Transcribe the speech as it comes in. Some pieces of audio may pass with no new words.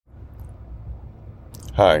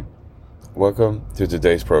Hi, welcome to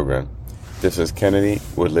today's program. This is Kennedy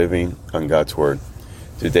with Living on God's Word.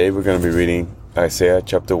 Today we're going to be reading Isaiah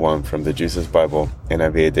chapter 1 from the Jesus Bible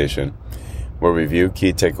NIV edition. We'll review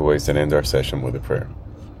key takeaways and end our session with a prayer.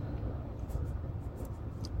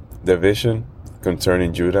 The vision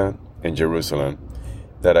concerning Judah and Jerusalem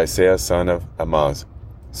that Isaiah son of Amoz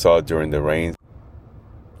saw during the reigns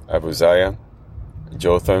of Uzziah,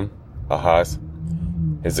 Jotham, Ahaz,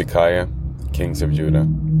 Hezekiah, kings of Judah,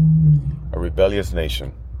 a rebellious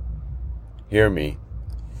nation. Hear me,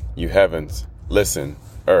 you heavens, listen,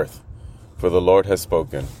 earth, for the Lord has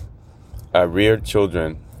spoken. I reared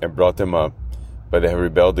children and brought them up, but they have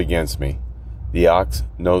rebelled against me. The ox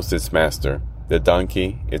knows its master, the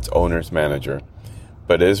donkey its owner's manager.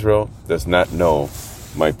 But Israel does not know,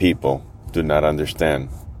 my people do not understand.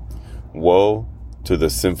 Woe to the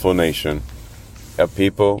sinful nation, a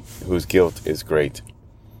people whose guilt is great.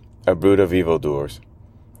 A brood of evildoers,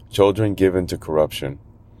 children given to corruption.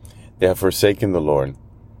 They have forsaken the Lord.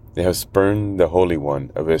 They have spurned the Holy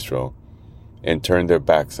One of Israel and turned their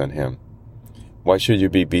backs on him. Why should you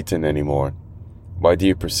be beaten anymore? Why do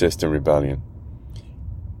you persist in rebellion?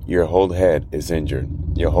 Your whole head is injured.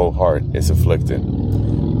 Your whole heart is afflicted.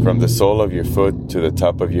 From the sole of your foot to the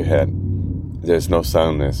top of your head, there is no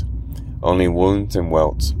soundness, only wounds and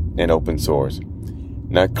welts and open sores,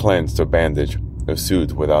 not cleansed or bandaged, or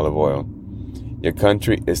soothed with olive oil. Your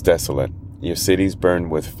country is desolate, your cities burned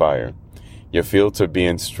with fire. Your fields are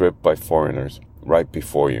being stripped by foreigners, right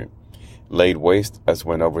before you, laid waste as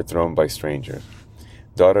when overthrown by strangers.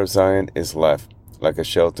 Daughter of Zion is left, like a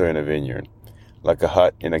shelter in a vineyard, like a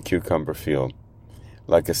hut in a cucumber field,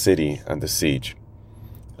 like a city under siege.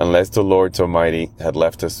 Unless the Lord Almighty had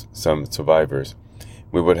left us some survivors,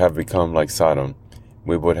 we would have become like Sodom,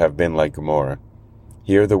 we would have been like Gomorrah.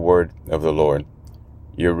 Hear the word of the Lord,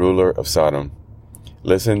 you ruler of Sodom.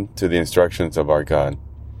 Listen to the instructions of our God,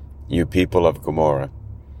 you people of Gomorrah.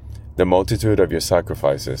 The multitude of your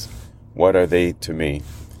sacrifices, what are they to me?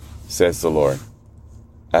 Says the Lord.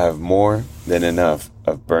 I have more than enough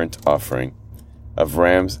of burnt offering, of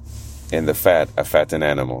rams and the fat of fattened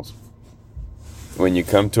animals. When you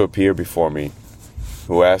come to appear before me,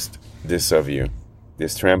 who asked this of you,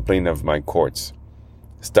 this trampling of my courts?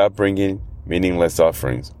 Stop bringing meaningless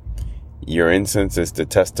offerings. Your incense is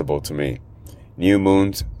detestable to me. New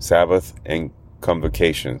moons, Sabbath, and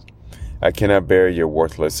convocations. I cannot bear your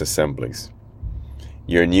worthless assemblies.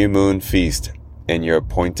 Your new moon feast and your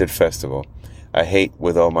appointed festival, I hate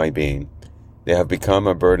with all my being. They have become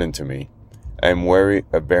a burden to me. I am weary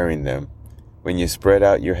of bearing them. When you spread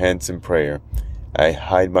out your hands in prayer, I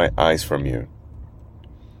hide my eyes from you.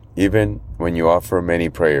 Even when you offer many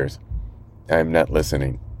prayers, I am not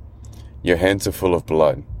listening. Your hands are full of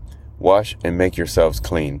blood. Wash and make yourselves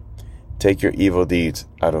clean. Take your evil deeds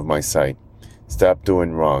out of my sight. Stop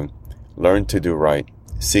doing wrong. Learn to do right.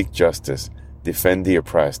 Seek justice. Defend the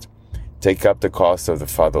oppressed. Take up the cause of the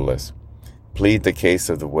fatherless. Plead the case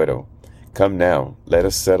of the widow. Come now, let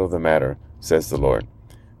us settle the matter, says the Lord.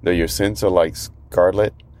 Though your sins are like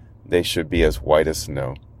scarlet, they should be as white as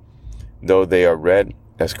snow. Though they are red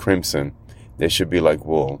as crimson, they should be like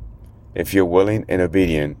wool. If you're willing and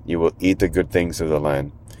obedient, you will eat the good things of the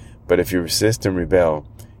land. But if you resist and rebel,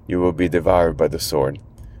 you will be devoured by the sword.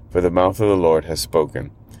 For the mouth of the Lord has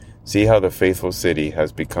spoken. See how the faithful city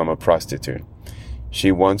has become a prostitute.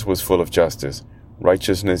 She once was full of justice.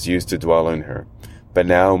 Righteousness used to dwell in her. But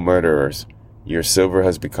now, murderers, your silver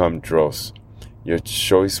has become dross. Your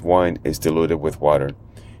choice wine is diluted with water.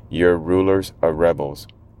 Your rulers are rebels,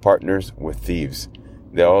 partners with thieves.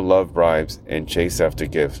 They all love bribes and chase after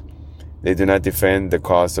gifts. They do not defend the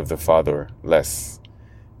cause of the fatherless.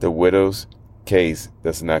 The widow's case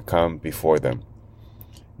does not come before them.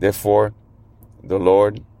 Therefore, the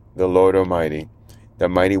Lord Almighty, the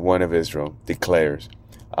mighty one of Israel, declares,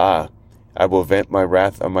 I will vent my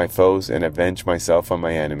wrath on my foes and avenge myself on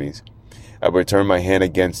my enemies. I will turn my hand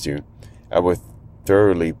against you. I will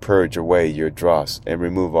thoroughly purge away your dross and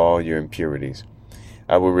remove all your impurities.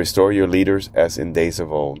 I will restore your leaders as in days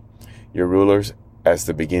of old, your rulers as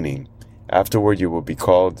the beginning. Afterward you will be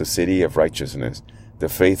called the city of righteousness, the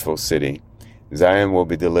faithful city. Zion will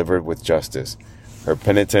be delivered with justice, her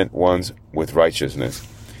penitent ones with righteousness.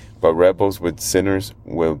 But rebels with sinners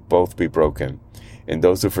will both be broken, and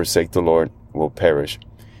those who forsake the Lord will perish.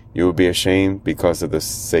 You will be ashamed because of the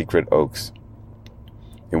sacred oaks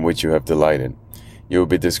in which you have delighted. You will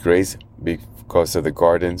be disgraced because of the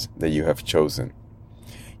gardens that you have chosen.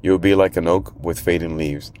 You will be like an oak with fading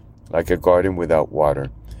leaves, like a garden without water.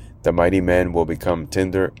 The mighty man will become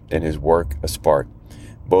tinder and his work a spark.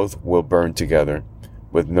 Both will burn together,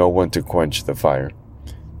 with no one to quench the fire.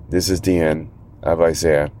 This is the end of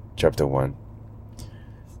Isaiah chapter 1.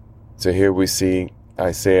 So here we see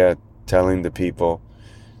Isaiah telling the people,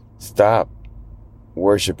 stop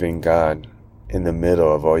worshiping God in the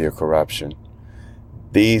middle of all your corruption.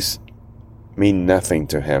 These mean nothing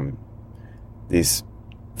to him. These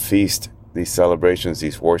feasts, these celebrations,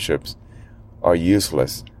 these worships are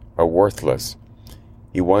useless, are worthless.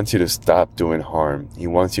 He wants you to stop doing harm. He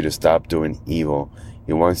wants you to stop doing evil.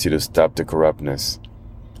 He wants you to stop the corruptness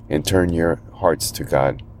and turn your hearts to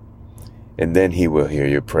God. And then he will hear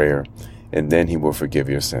your prayer, and then he will forgive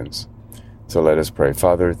your sins. So let us pray.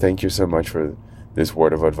 Father, thank you so much for this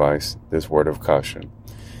word of advice, this word of caution,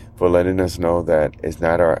 for letting us know that it's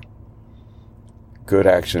not our good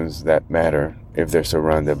actions that matter if they're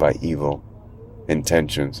surrounded by evil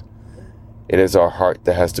intentions. It is our heart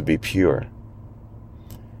that has to be pure.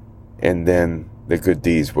 And then the good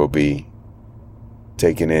deeds will be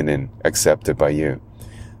taken in and accepted by you.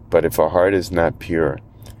 But if our heart is not pure,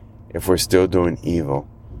 if we're still doing evil,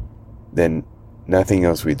 then nothing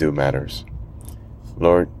else we do matters.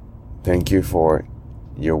 Lord, thank you for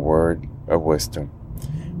your word of wisdom.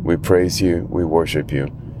 We praise you, we worship you.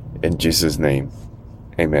 In Jesus' name,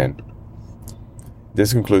 amen.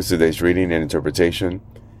 This concludes today's reading and interpretation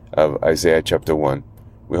of Isaiah chapter 1.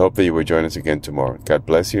 We hope that you will join us again tomorrow. God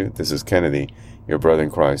bless you. This is Kennedy, your brother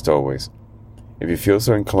in Christ always. If you feel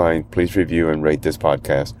so inclined, please review and rate this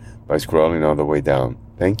podcast by scrolling all the way down.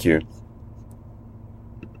 Thank you.